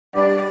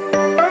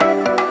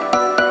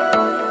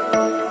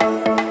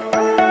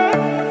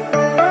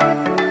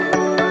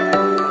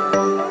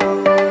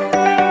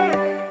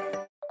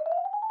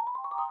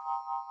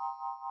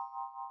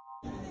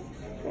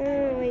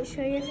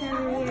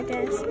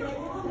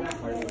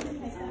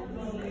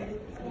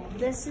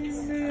This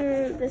is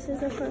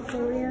the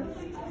portfolio.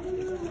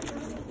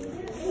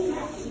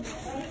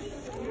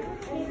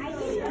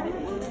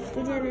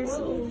 We did this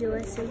in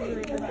US something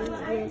like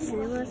this. It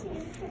was.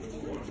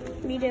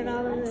 We did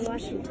all of the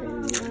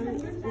Washington.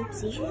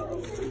 Oopsie.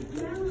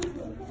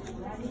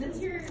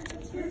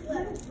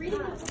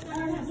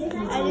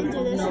 I didn't do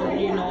this. No,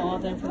 you know all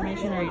the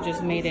information, or you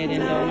just made it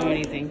and don't know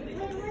anything?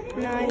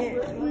 No, I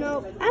didn't.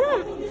 Nope. I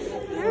don't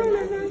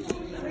know.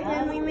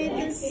 Then we made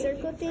this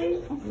circle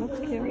thing. Looks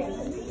cute.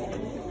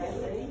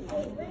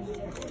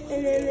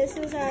 And then this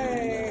is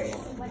our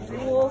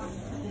wolf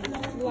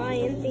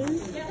lion thing.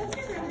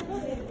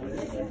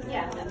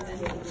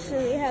 So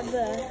we have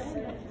the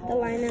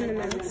lion and the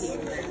mouse.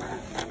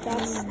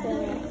 That's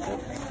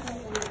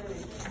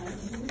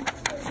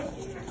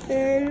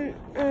then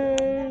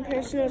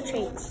personal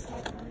traits.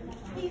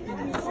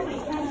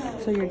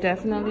 So you're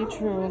definitely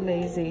true,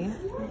 lazy.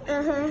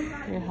 Uh-huh.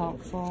 You're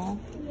helpful.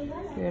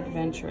 You're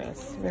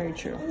adventurous. Very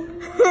true.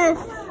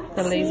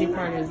 The lazy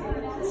part is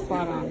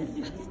spot on.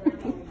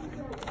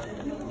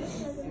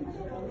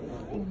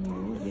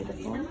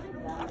 Beautiful.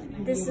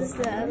 This is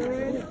the other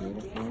one.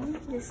 Beautiful.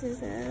 This is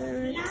the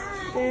other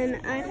one.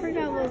 Then I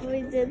forgot what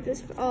we did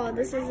this for. Oh,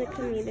 this is a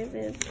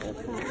commutative.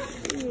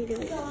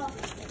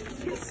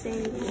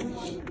 Same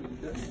thing.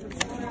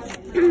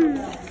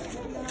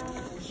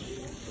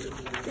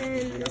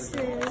 Then this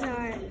is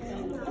our,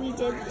 we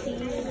did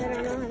these, I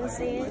don't know how to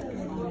say it.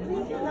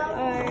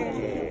 Or,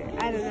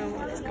 I don't know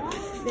what it's called.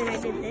 Then I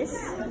did this.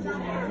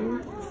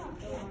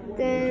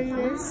 Then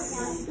this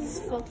is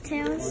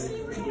folktales.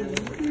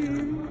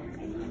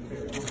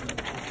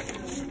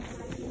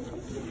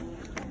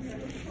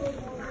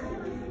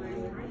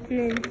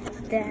 And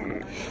then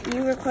you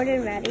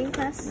recorded writing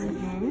class.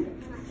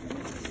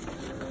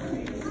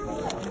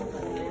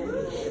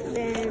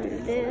 Then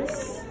this.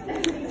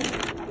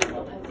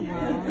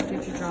 Wow,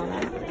 did you draw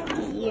that?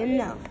 You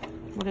know.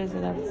 What is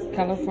it?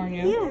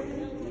 California? Yeah.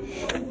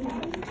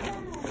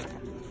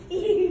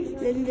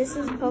 Then this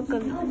is poke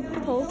and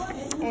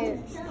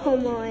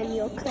homo and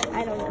yoga.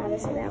 I don't know how to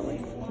say that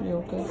word.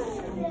 Yoga.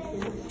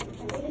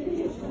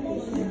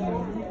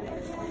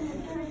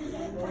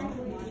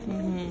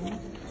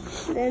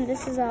 Then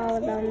this is all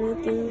about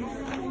meeting.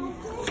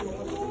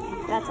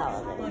 That's all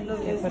of it.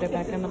 Okay, put it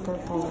back in the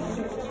portfolio.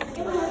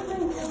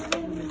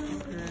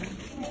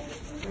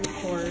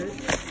 Report.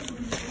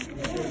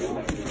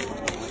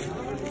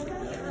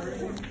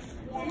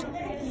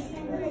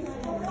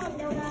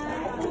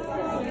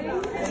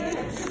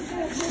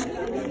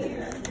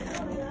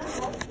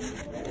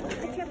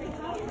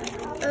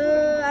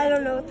 I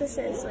don't know what this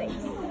is. Like,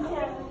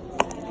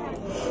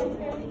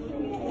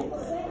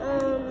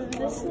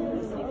 this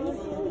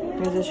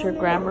Is this your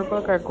grammar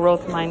book or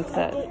growth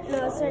mindset?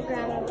 no, it's a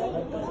grammar book.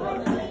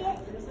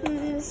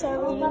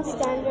 7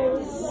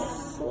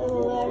 standards,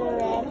 letter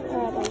red, or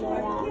I don't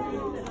know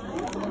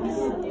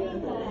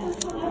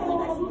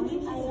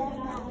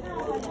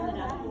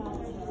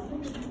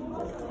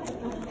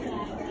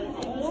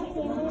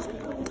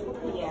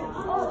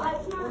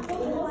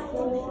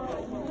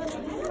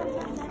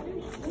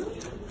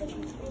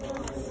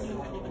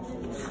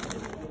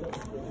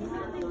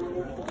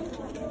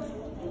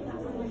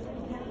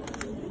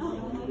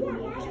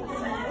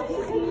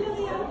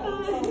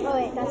Oh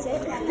wait, that's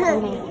it? Now,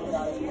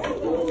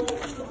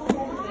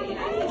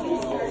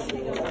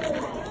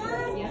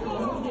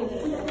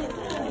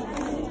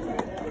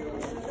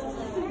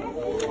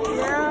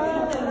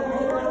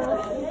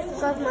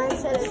 growth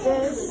mindset is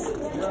this.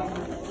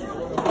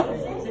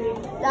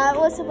 That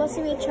was supposed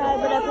to be a try,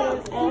 but I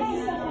put an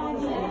F.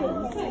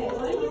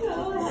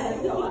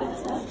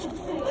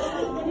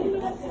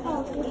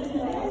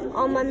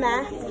 On my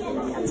math,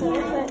 that's what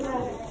I put.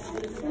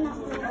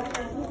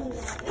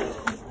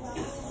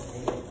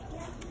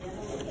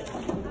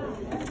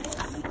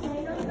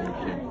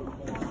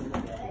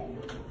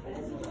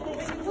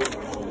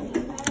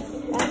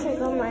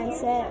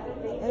 Mindset,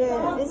 and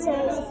then it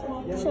says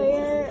show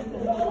your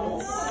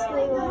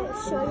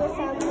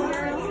family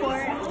your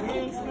report and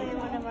explain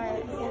one of our.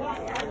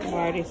 I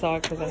already saw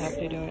it because I have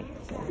to do it.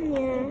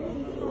 Yeah.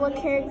 What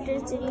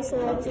characters did you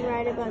select to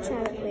write about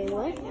Charlotte? Wait,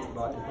 what?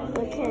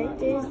 What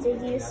characters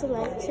did you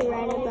select to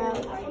write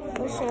about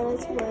for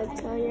Charlotte's Web?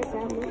 Tell your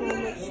family how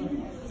much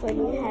fun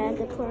you had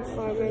the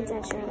performance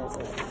at Charlotte's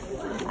Web.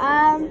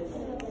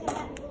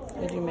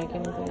 Did you make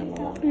anything?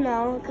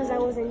 No, because I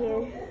wasn't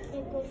here.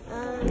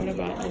 What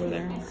about over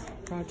there?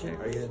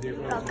 Project. Are you gonna do it?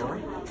 Oh, come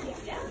on.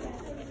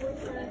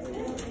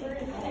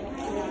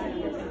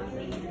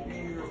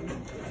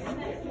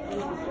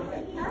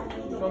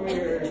 Come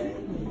here.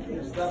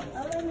 Stop.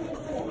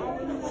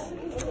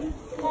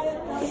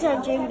 This is our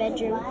dream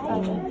bedroom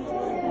project.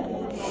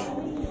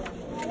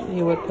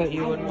 You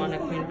would want a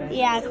queen bed.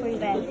 Yeah, a queen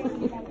bed.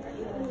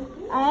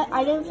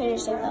 I didn't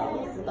finish it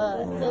though,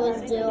 but it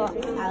was due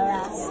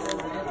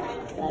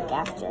like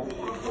after.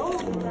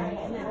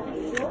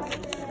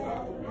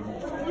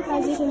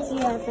 As you can see,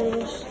 I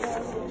finished.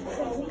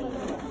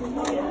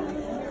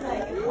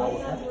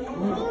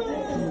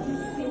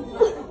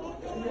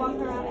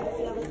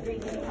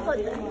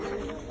 Hold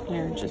on.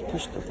 Here, just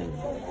push the thing.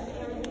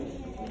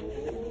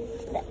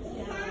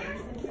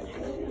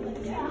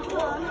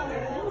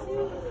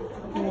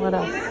 What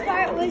else? This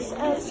part was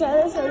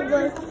Charlotte's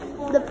was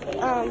the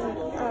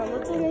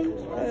what's her name?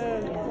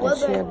 Is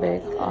she a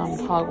big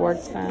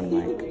Hogwarts fan,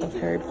 like of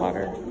Harry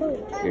Potter?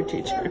 Your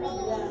teacher.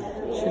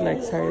 She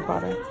likes Harry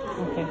Potter.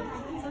 Okay.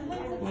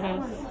 What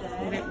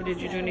else?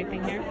 Did you do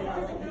anything here?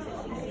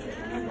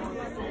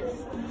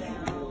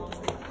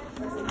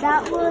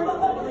 That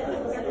was.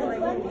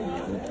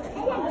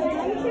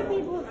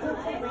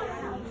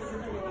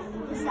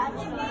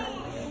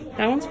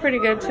 That one's pretty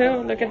good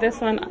too. Look at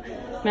this one.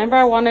 Remember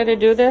I wanted to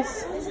do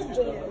this? This is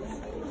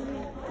Jaden's.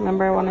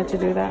 Remember I wanted to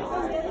do that?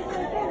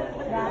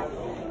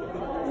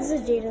 This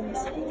is Jaden's.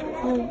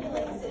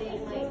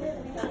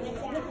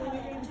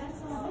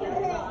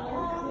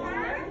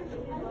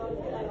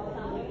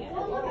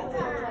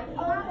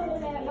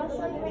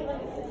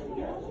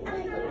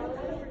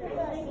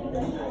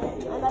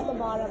 I'm at the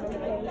bottom, I'm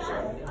pretty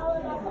sure.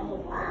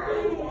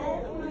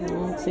 I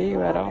don't see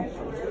you at all.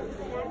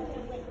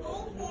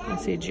 I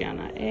see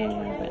Gianna A,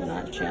 but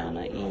not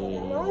Gianna E.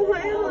 Oh,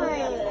 where am I?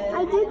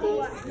 I did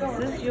this.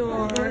 This is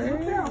yours.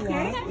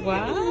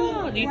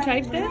 Wow. Do you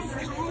type this?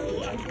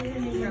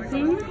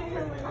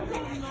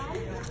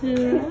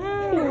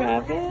 Wow,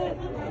 rabbit.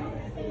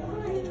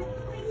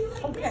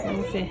 Let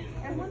me see.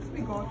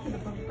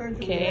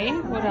 Okay,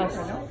 what else?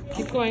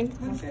 Keep going.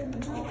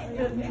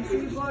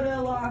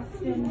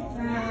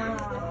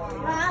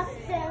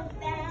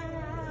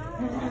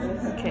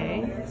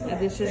 Okay, now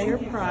this is your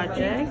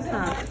project,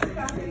 huh?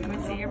 Let me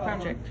see your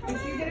project.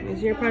 This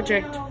is your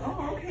project.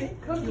 This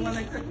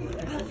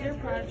is your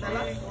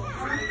project.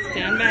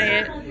 Stand by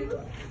it.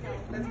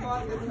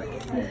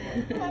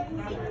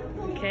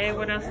 Okay,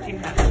 what else do you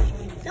have?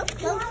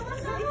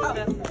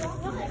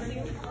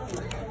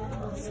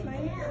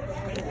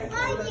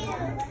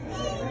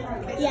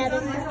 Yeah,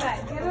 this is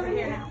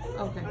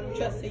Okay.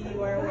 Just so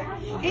you are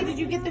aware. Hey, did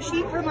you get the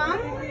sheet for Mom?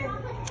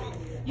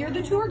 You're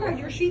the tour guide.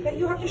 Your sheet that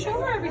you have to show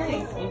her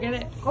everything. Go get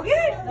it. Go get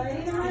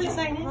it. Did you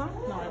sign it? No.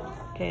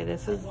 Okay,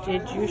 this is,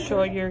 did you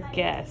show your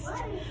guest?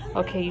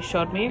 Okay, you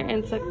showed me your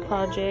insect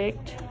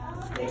project.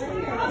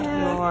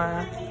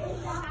 Your,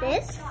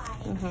 this.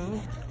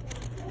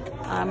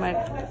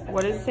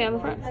 What does it say on the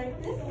front?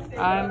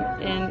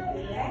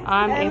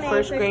 I'm a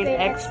first grade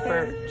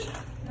expert.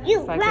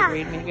 You, If I could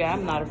read, maybe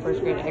I'm not a first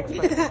grade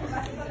expert.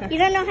 You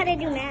don't know how to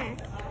do math.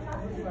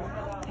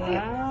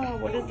 Wow,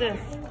 what is this?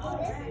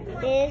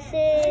 This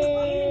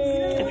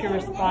is. If you're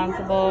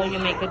responsible, you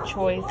make good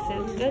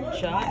choices. Good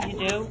job, you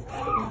do.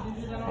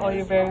 Oh,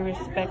 you're very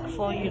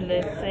respectful. You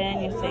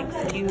listen. You say,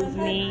 excuse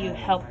me. You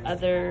help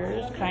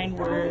others. Kind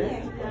words.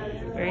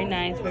 Very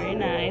nice, very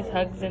nice.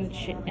 Hugs and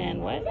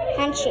what?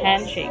 Handshakes.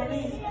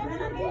 Handshakes.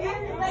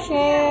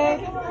 Sure.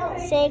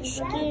 Say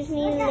excuse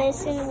me,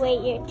 listen,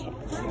 wait your turn.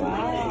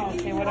 Wow.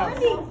 Okay, what else?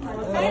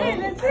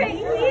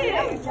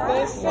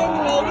 Listen,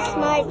 make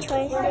smart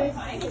choices,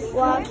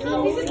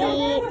 walking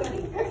feet,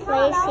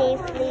 play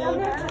safely,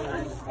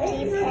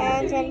 keep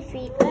hands and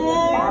feet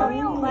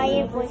clean,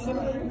 quiet voices,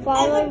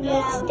 follow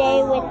rules, stay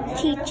with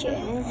teacher.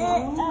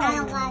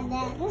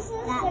 This is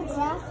the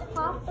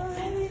grasshopper.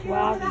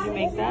 Wow, did you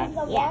make that?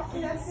 Yeah.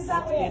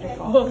 That's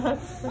beautiful. Oh,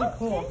 that's pretty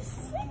cool.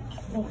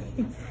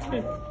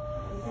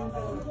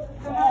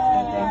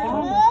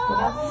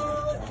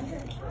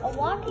 A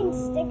walking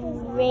stick is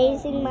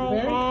raising my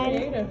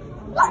hand.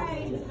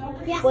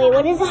 Wait,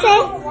 what does it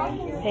say?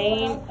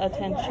 Paying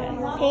attention.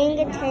 Paying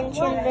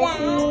attention,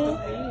 listening.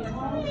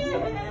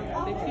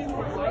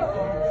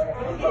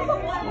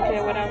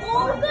 Okay, what else?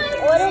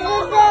 What does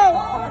it say?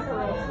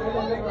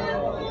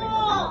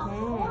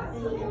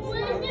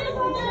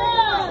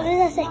 What does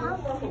that say?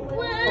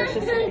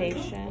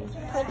 Participation.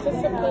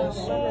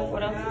 Participation.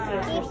 What else is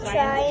this? Keep Your science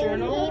trying,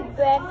 journal? eat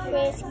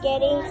breakfast,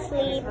 getting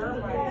sleep,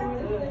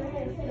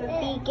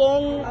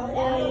 begin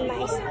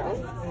myself,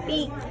 be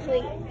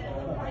free.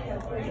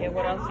 Okay,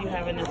 what else do you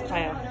have in this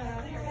pile?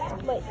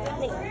 Wait,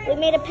 we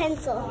made a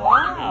pencil.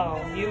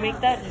 Wow, you make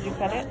that? Did you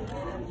cut it?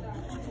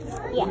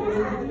 Yeah.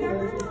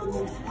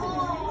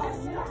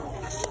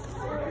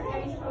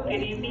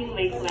 Good evening,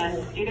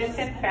 Lakeland students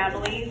and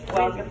families.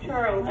 Welcome to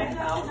our open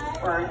house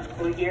for our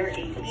school year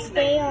 18-19.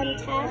 Stay on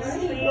task,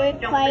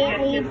 work Don't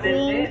quietly, forget to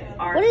bring. visit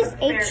our What is book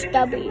fair in the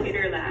HW?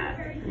 computer lab.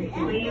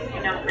 Please do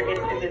not forget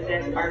to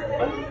visit our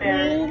book fair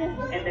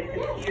and the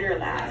computer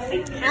lab.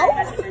 Thank you very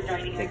much for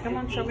joining us. Come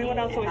on, show me what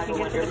else so we can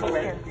get to the book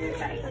fair.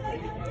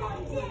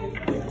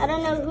 I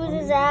don't know whose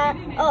is that.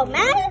 Oh,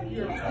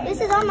 mine? This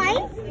is all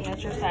mine?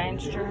 That's your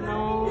science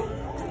journal.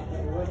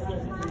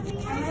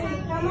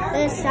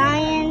 The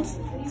science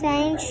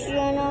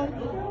journal,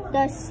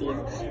 the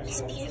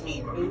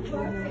Spider-Man.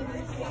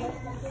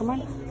 Come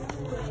on.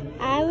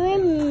 I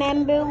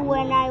remember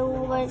when it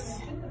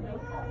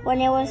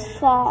was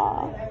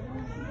fall.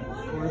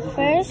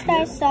 First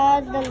I saw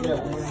the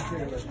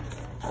leaves.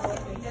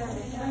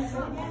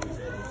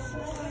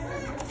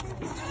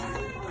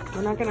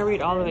 We're not gonna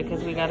read all of it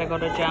because we gotta go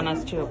to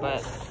Jana's too,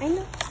 but I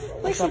know.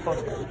 a couple.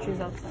 She's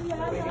outside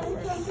waiting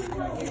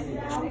for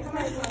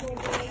us.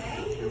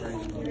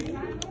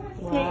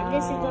 Hey,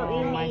 this is what we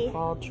Wow, my made.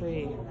 fall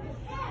tree.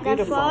 The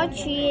Beautiful. fall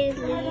tree is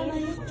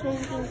leaves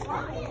changing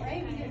color.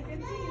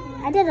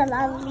 I did a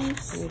lot of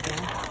leaves. There you go.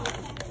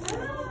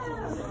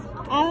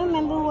 I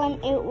remember when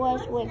it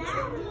was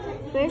winter.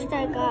 First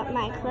I got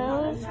my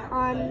clothes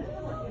on,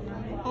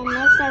 and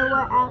next I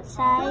went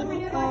outside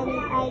and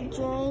I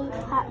drank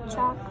hot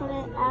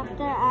chocolate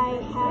after I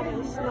had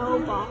a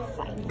snowball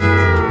fight.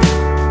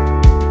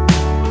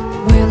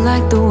 We're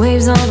like the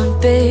waves on a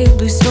big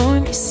blue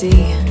stormy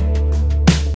sea.